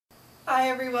Hi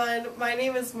everyone, my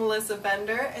name is Melissa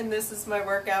Bender and this is my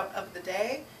workout of the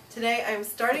day. Today I'm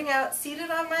starting out seated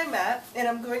on my mat and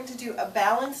I'm going to do a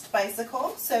balanced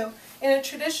bicycle. So in a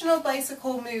traditional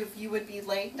bicycle move you would be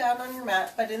laying down on your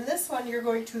mat, but in this one you're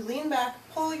going to lean back,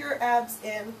 pull your abs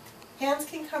in, hands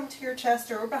can come to your chest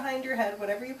or behind your head,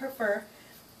 whatever you prefer,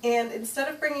 and instead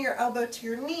of bringing your elbow to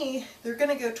your knee, they're going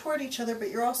to go toward each other, but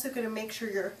you're also going to make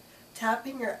sure you're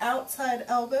tapping your outside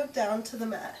elbow down to the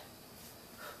mat.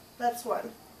 That's 1.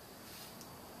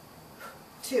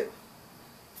 2.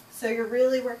 So you're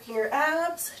really working your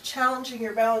abs, challenging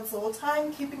your balance the whole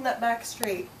time, keeping that back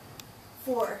straight.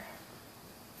 4,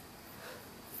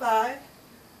 5,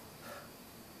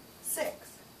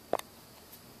 6,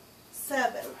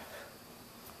 7,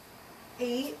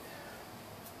 8,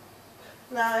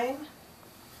 9,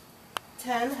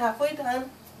 10, halfway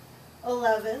done,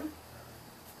 11,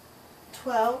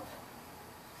 12,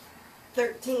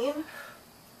 13,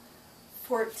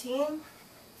 14,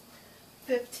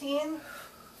 15,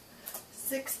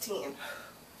 16,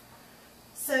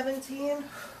 17,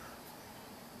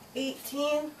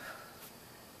 18,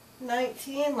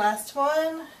 19, last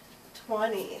one,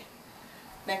 20.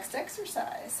 Next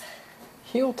exercise.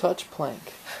 Heel touch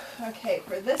plank. Okay,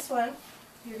 for this one,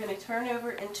 you're going to turn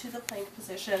over into the plank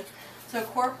position. So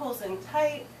core pulls in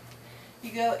tight.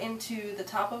 You go into the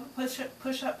top of a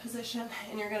push-up position,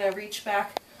 and you're going to reach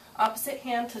back, opposite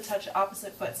hand to touch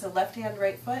opposite foot. So left hand,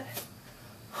 right foot.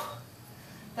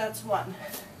 That's 1,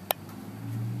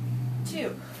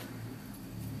 2,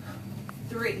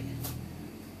 3,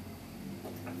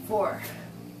 4,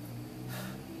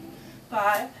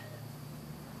 5,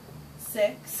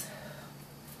 6,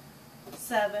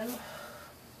 7,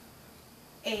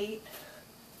 8,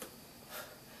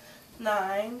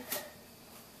 9,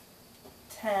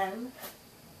 10,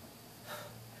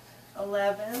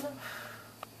 11,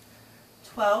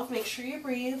 12, make sure you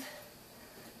breathe,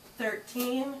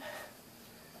 13,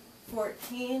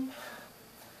 14,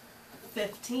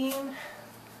 15,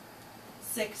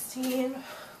 16,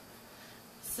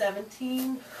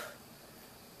 17,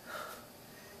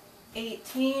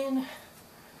 18,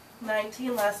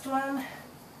 19, last one,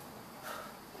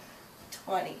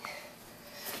 20.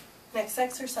 Next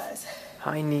exercise.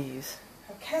 High knees.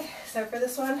 Okay, so for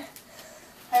this one,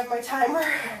 I have my timer.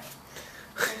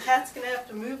 My cat's gonna have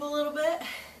to move a little bit.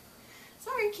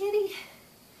 Sorry, kitty.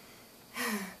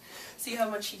 See how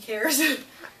much he cares.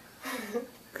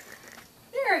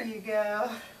 There you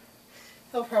go.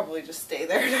 He'll probably just stay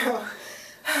there now.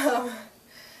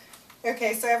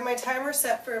 Okay, so I have my timer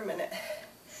set for a minute.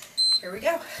 Here we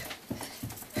go.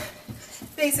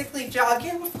 Basically jog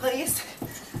in place,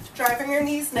 driving your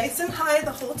knees nice and high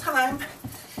the whole time,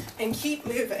 and keep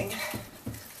moving.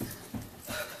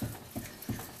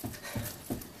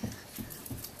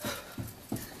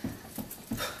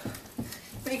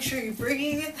 Make sure you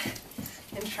breathe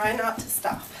and try not to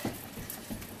stop.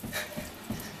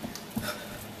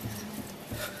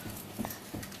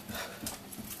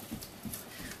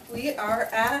 We are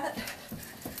at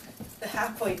the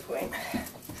halfway point.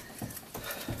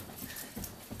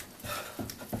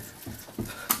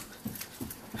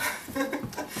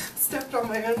 Stepped on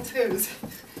my own toes.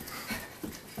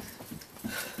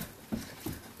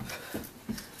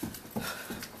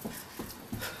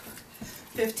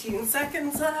 "15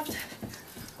 seconds left."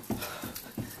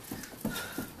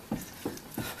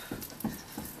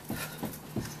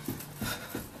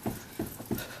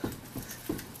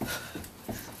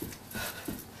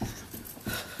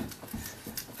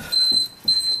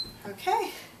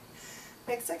 Okay,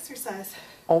 next exercise.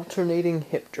 Alternating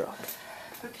hip drop.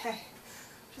 Okay,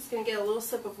 just gonna get a little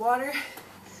sip of water.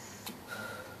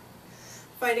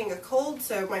 Fighting a cold,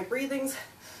 so my breathing's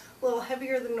a little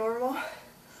heavier than normal.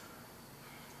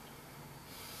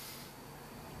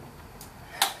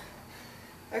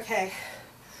 Okay,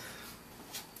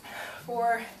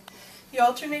 for the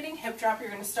alternating hip drop, you're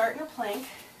going to start in a plank,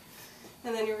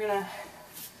 and then you're going to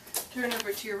turn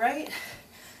over to your right,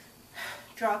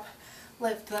 drop,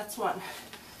 lift, that's 1.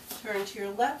 Turn to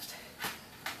your left,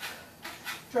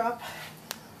 drop,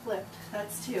 lift,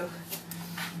 that's 2.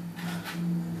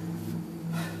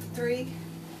 3,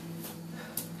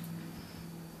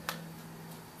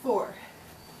 4,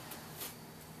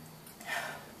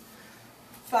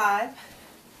 5,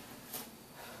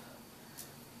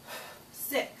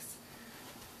 6,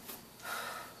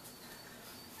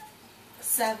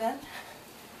 7,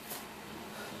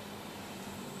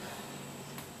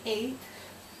 8,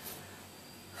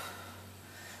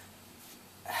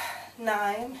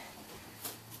 9,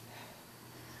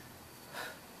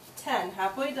 10.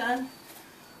 Halfway done.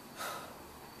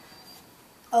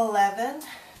 11,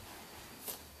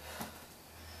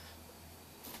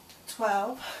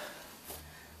 12,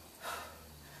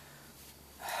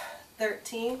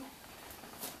 13,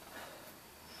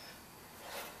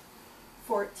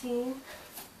 14,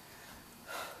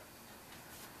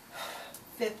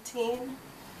 15,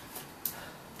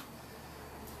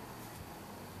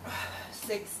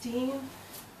 16,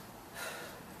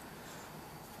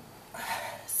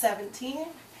 17,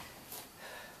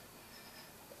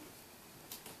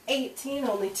 18,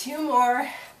 only 2 more,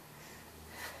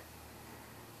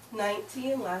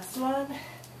 19, last one,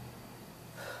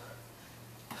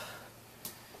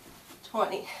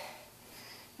 20.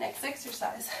 Next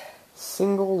exercise.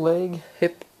 Single leg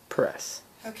hip press.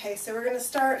 Okay, so we're going to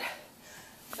start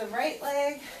with the right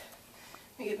leg.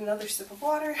 Let me get another sip of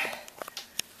water.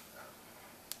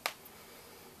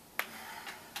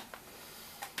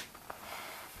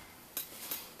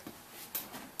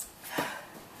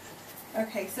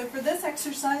 Okay, so for this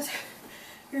exercise,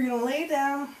 you're going to lay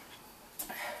down.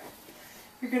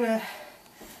 You're going to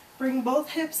bring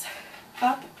both hips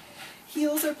up.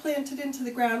 Heels are planted into the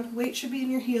ground. Weight should be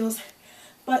in your heels.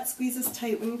 Butt squeezes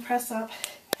tight when you press up.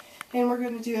 And we're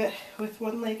going to do it with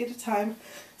one leg at a time.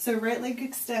 So right leg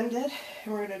extended,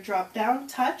 and we're going to drop down,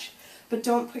 touch, but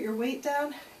don't put your weight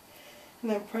down.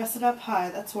 And then press it up high.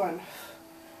 That's 1,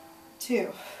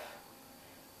 2,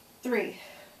 3,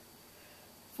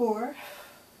 4,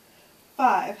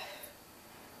 5,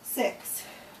 6,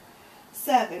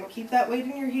 7. Keep that weight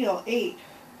in your heel. 8,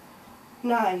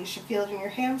 9. You should feel it in your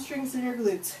hamstrings and your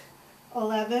glutes.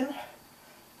 11,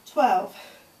 12,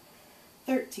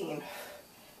 13,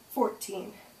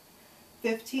 14,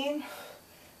 15,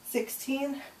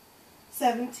 16,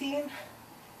 17,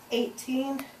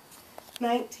 18,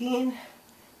 19,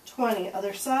 20.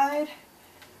 Other side.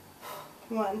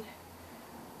 1,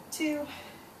 2,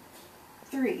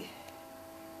 3,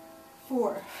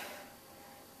 4,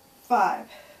 5,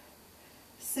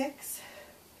 6,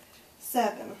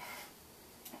 7,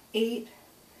 8,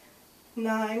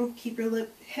 9. Keep your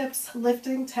hips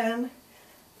lifting. 10,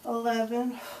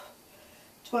 11,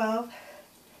 12,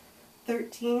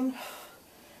 13,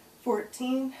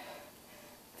 14,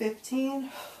 15,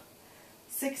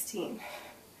 16,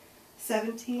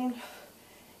 17,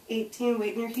 18.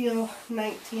 Weight in your heel.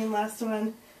 19. Last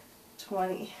one.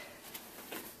 20.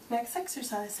 Next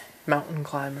exercise. Mountain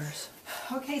climbers.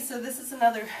 Okay, so this is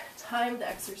another timed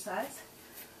exercise.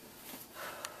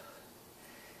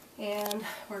 And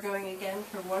we're going again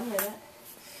for 1 minute.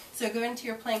 So go into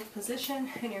your plank position,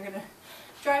 and you're going to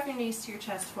drive your knees to your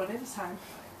chest one at a time.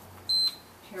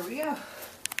 Here we go.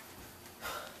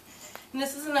 And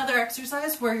this is another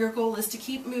exercise where your goal is to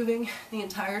keep moving the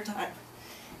entire time.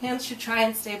 Hands should try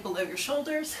and stay below your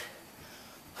shoulders.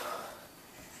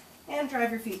 And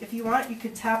drive your feet. If you want, you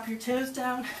could tap your toes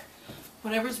down,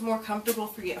 whatever's more comfortable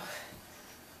for you.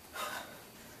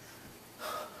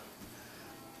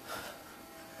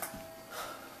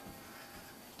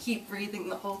 Keep breathing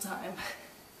the whole time.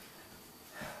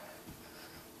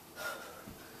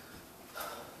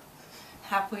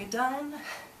 Halfway done.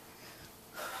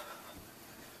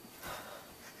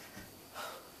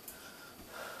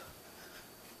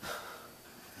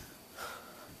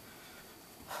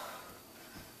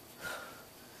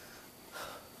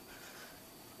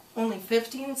 Only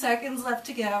 15 seconds left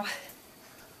to go.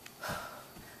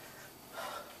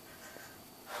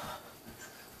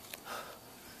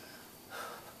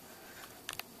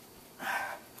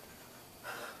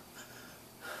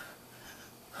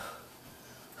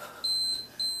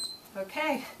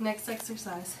 Okay, next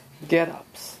exercise.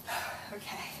 Get-ups.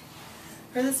 Okay.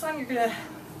 For this one, you're going to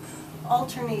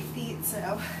alternate feet.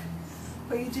 So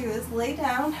what you do is lay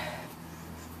down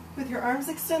with your arms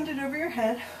extended over your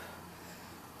head.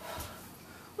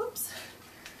 Whoops.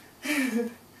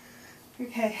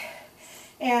 Okay.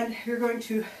 And you're going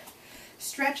to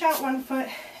stretch out one foot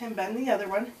and bend the other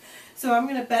one. So I'm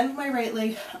going to bend my right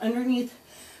leg underneath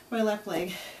my left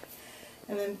leg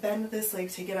and then bend this leg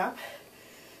to get up.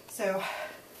 So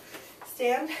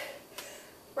stand,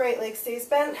 right leg stays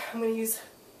bent. I'm going to use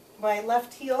my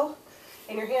left heel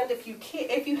in your hand if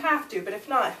you have to, but if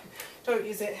not, don't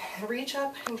use it. Reach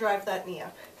up and drive that knee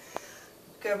up.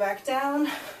 Go back down,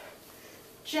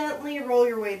 gently roll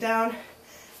your way down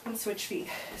and switch feet.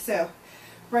 So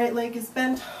right leg is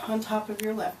bent on top of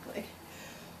your left leg.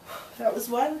 That was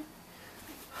 1,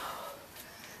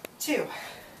 2,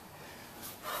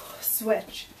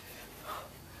 switch,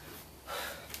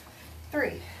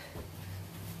 3,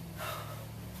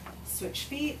 switch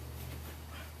feet,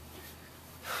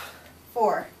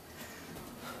 4,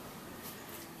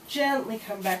 gently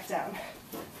come back down,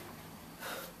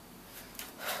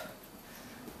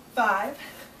 5,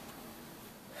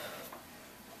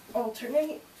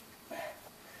 alternate,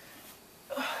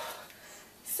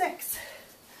 6,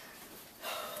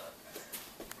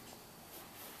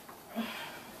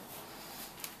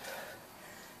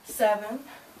 7,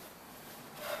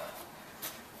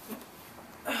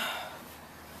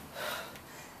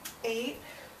 8,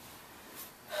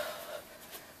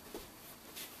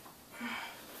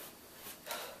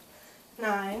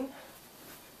 9,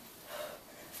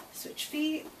 switch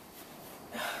feet,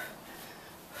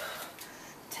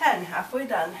 10, halfway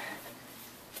done.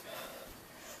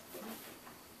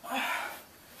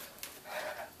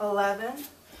 11,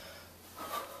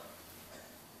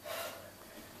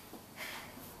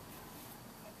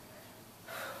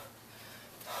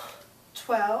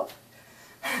 12,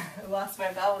 I lost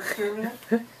my balance for a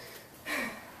minute.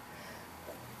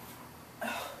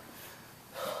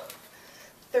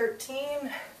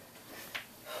 13,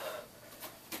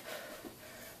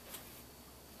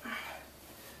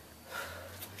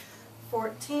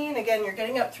 14, again you're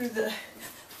getting up through the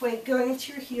weight going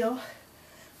into your heel.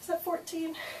 Is that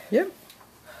 14? Yep.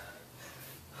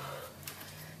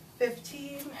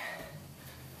 15,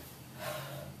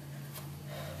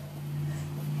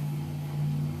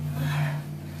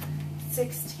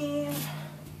 16,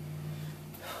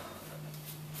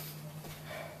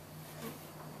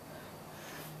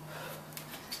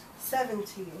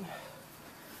 17,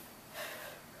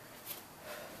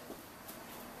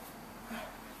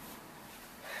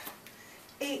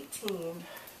 18,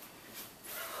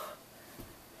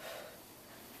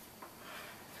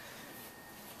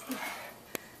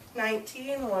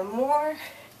 19, one more,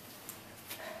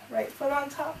 right foot on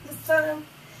top this time,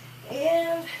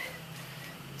 and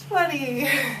 20.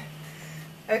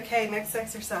 Okay, next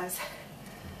exercise.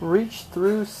 Reach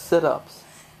through sit-ups.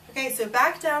 Okay, so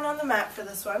back down on the mat for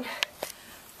this one.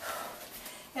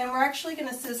 And we're actually going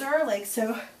to scissor our legs,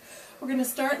 so we're going to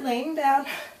start laying down,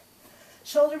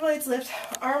 shoulder blades lift,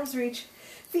 arms reach,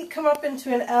 feet come up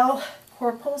into an L,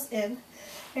 core pulls in,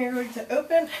 and you're going to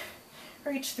open,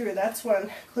 reach through. That's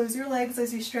one. Close your legs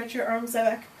as you stretch your arms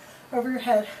back over your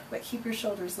head, but keep your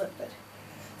shoulders lifted.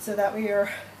 So that way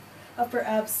your upper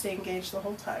abs stay engaged the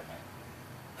whole time.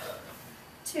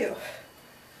 2,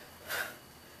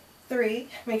 3,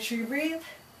 make sure you breathe.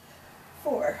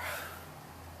 4,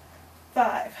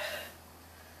 5,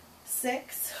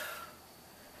 6,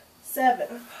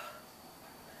 7,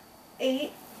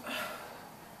 8,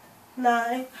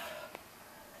 9,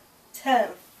 10,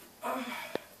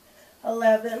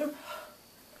 11,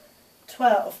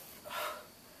 12,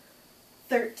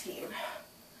 13,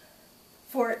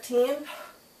 14,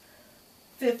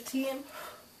 15,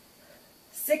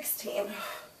 16,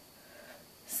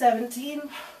 17,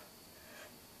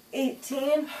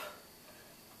 18,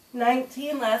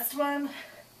 19, last one,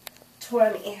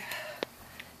 20.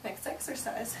 Next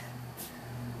exercise.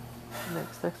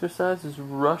 Next exercise is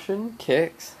Russian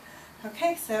kicks.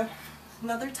 Okay, so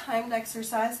another timed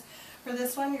exercise. For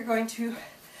this one, you're going to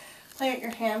plant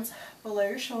your hands below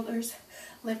your shoulders,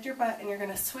 lift your butt, and you're going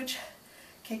to switch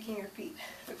kicking your feet.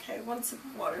 Okay, one sip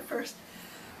of water first.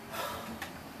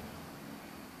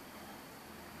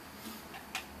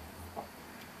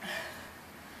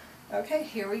 Okay,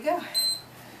 here we go.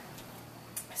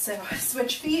 So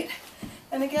switch feet,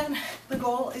 and again, the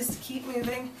goal is to keep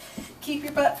moving. Keep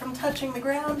your butt from touching the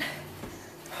ground,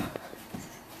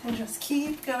 and just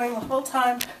keep going the whole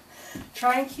time.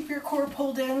 Try and keep your core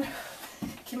pulled in.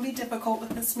 It can be difficult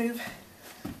with this move.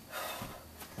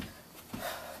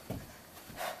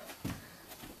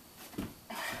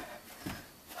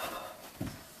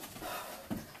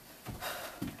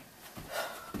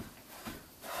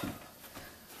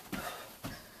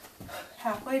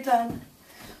 Halfway done.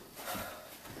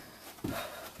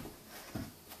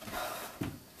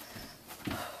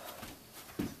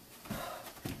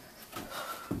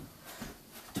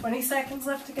 "20 seconds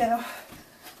left to go.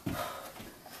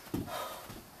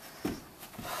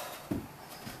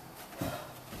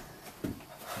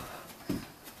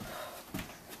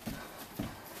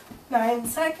 "9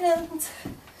 seconds.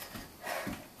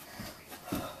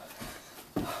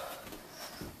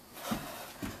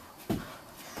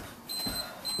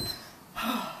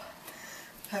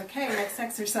 Okay, next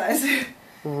exercise.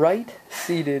 Right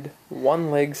seated, one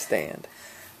leg stand.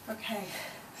 Okay.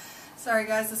 Sorry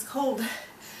guys, it's cold.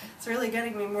 It's really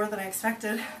getting me more than I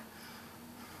expected.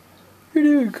 You're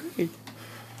doing great.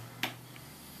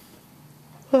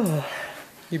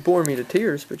 You bore me to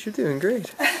tears, but you're doing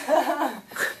great.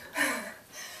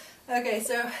 Okay,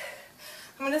 so I'm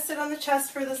going to sit on the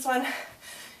chest for this one.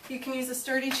 You can use a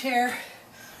sturdy chair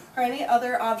or any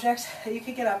other object that you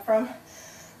could get up from.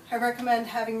 I recommend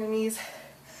having your knees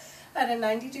at a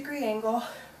 90-degree angle,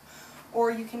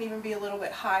 or you can even be a little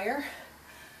bit higher.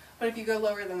 but if you go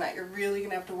lower than that, you're really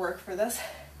gonna have to work for this.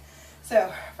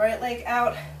 So right leg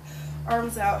out,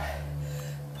 arms out,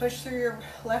 push through your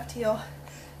left heel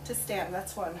to stand,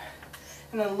 that's one.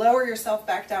 And then lower yourself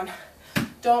back down.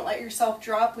 Don't let yourself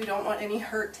drop. We don't want any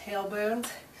hurt tailbones.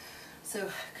 So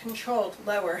controlled,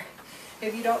 lower.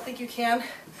 If you don't think you can,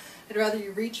 I'd rather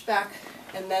you reach back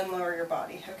and then lower your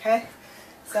body, okay?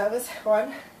 So that was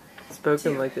 1,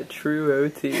 Spoken 2, like a true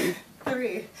OT.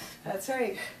 3, that's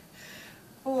right.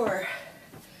 4,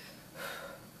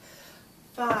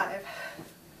 5,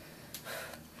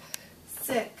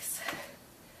 6,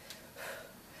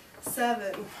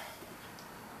 7,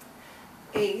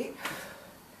 8,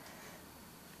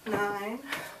 9,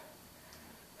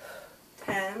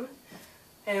 10,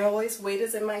 and always weight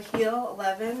is in my heel,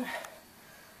 11,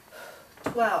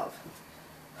 12,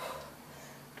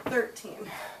 13,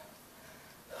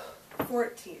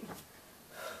 14,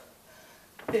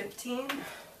 15,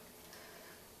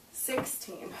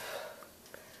 16,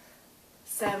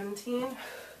 17,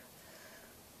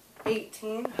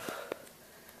 18,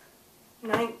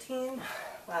 19,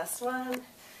 last one,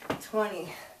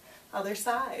 20. Other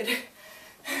side.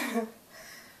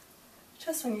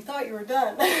 Just when you thought you were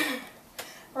done.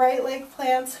 Right leg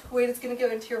plants, weight is going to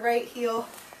go into your right heel.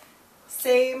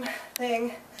 Same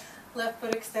thing, left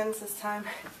foot extends this time.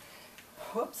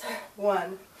 Whoops.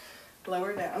 1,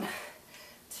 lower down.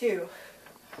 2,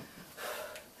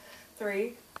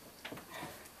 3,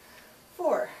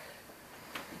 4,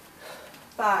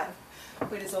 5.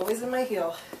 Weight is always in my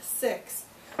heel. 6,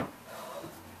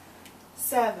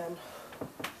 7,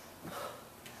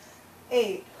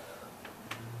 8,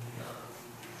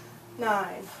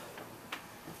 9,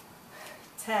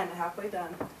 10, halfway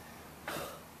done.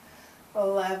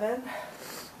 11,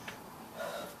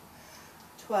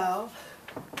 12,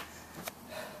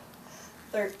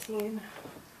 13,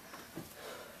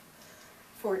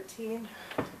 14,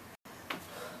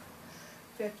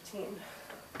 15,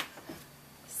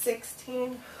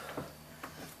 16,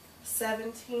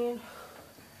 17,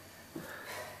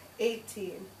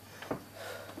 18,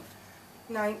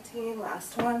 19,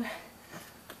 last one,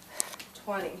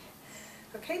 20.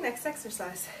 Okay, next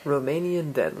exercise.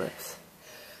 Romanian deadlifts.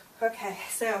 Okay,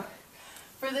 so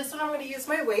for this one I'm going to use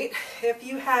my weight. If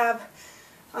you have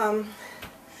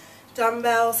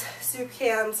dumbbells, soup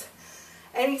cans,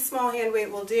 any small hand weight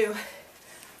will do.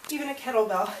 Even a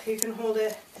kettlebell, you can hold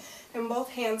it in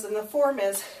both hands, and the form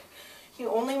is you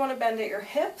only want to bend at your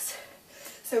hips.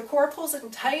 So core pulls in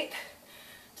tight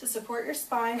to support your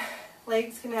spine.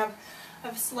 Legs can have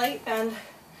a slight bend.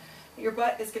 Your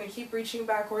butt is going to keep reaching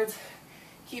backwards.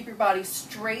 Keep your body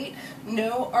straight,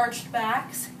 no arched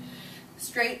backs.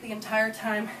 Straight the entire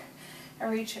time,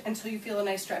 and reach until you feel a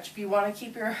nice stretch. If you want to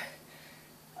keep your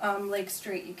legs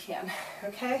straight, you can.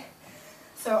 Okay?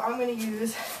 So I'm going to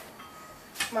use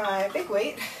my big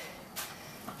weight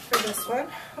for this one.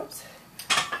 Oops.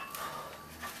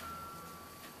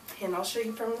 And I'll show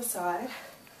you from the side.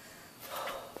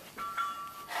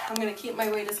 I'm going to keep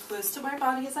my weight as close to my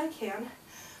body as I can.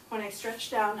 When I stretch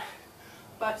down,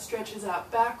 butt stretches out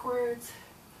backwards.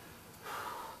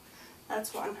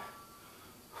 That's 1.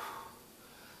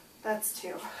 That's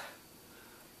 2.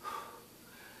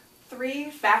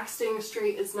 3, back staying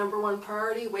straight is #1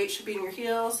 priority. Weight should be in your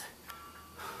heels.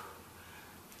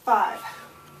 5,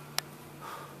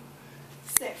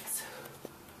 6,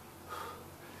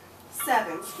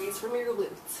 7, squeeze from your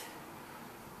glutes.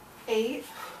 8,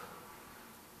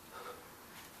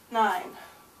 9,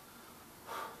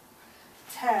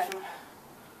 10,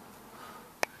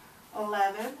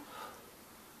 11,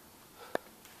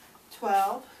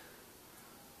 12,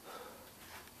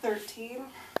 13,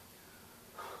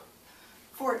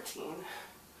 14,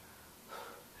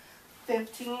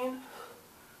 15,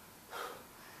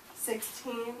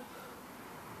 16,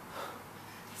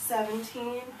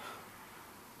 17,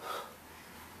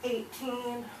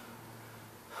 18,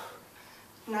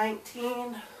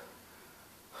 19,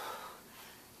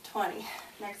 20.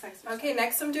 Next exercise. Okay,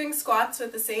 next I'm doing squats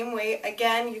with the same weight.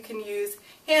 Again, you can use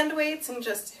hand weights and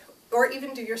or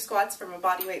even do your squats from a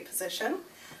body weight position.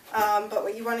 But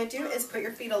what you want to do is put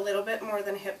your feet a little bit more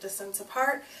than hip distance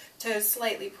apart, toes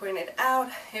slightly pointed out.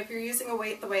 If you're using a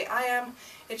weight the way I am,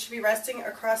 it should be resting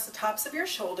across the tops of your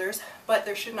shoulders, but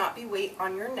there should not be weight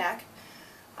on your neck.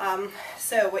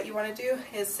 So what you want to do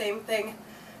is same thing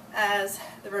as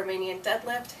the Romanian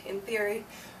deadlift in theory,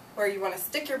 where you want to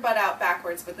stick your butt out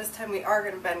backwards, but this time we are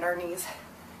going to bend our knees,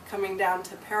 coming down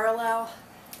to parallel,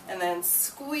 and then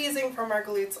squeezing from our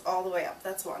glutes all the way up.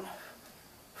 That's 1.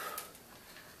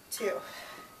 2.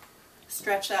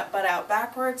 Stretch that butt out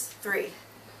backwards. 3.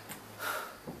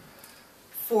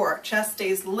 4. Chest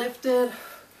stays lifted.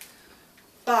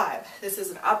 5. This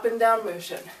is an up and down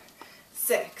motion.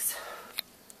 6.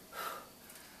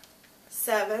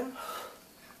 7.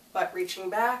 Butt reaching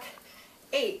back.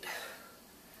 8.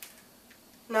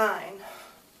 9.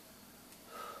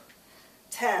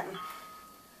 10.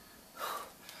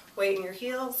 Weight in your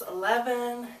heels.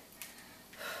 11.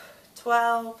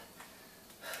 12.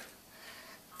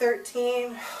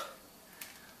 13.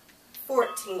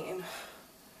 14.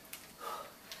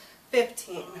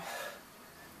 15.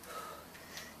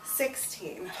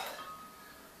 16.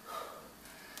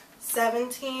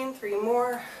 17. 3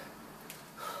 more.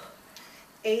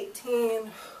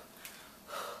 18.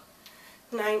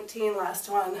 19. Last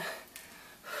one.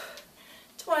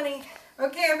 20.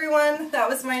 Okay everyone, that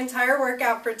was my entire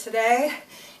workout for today.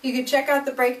 You can check out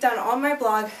the breakdown on my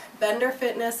blog,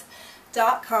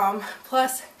 benderfitness.com.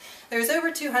 Plus, there's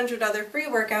over 200 other free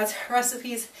workouts,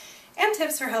 recipes, and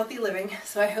tips for healthy living.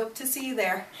 So I hope to see you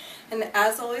there. And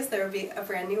as always, there will be a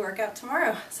brand new workout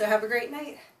tomorrow. So have a great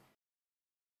night.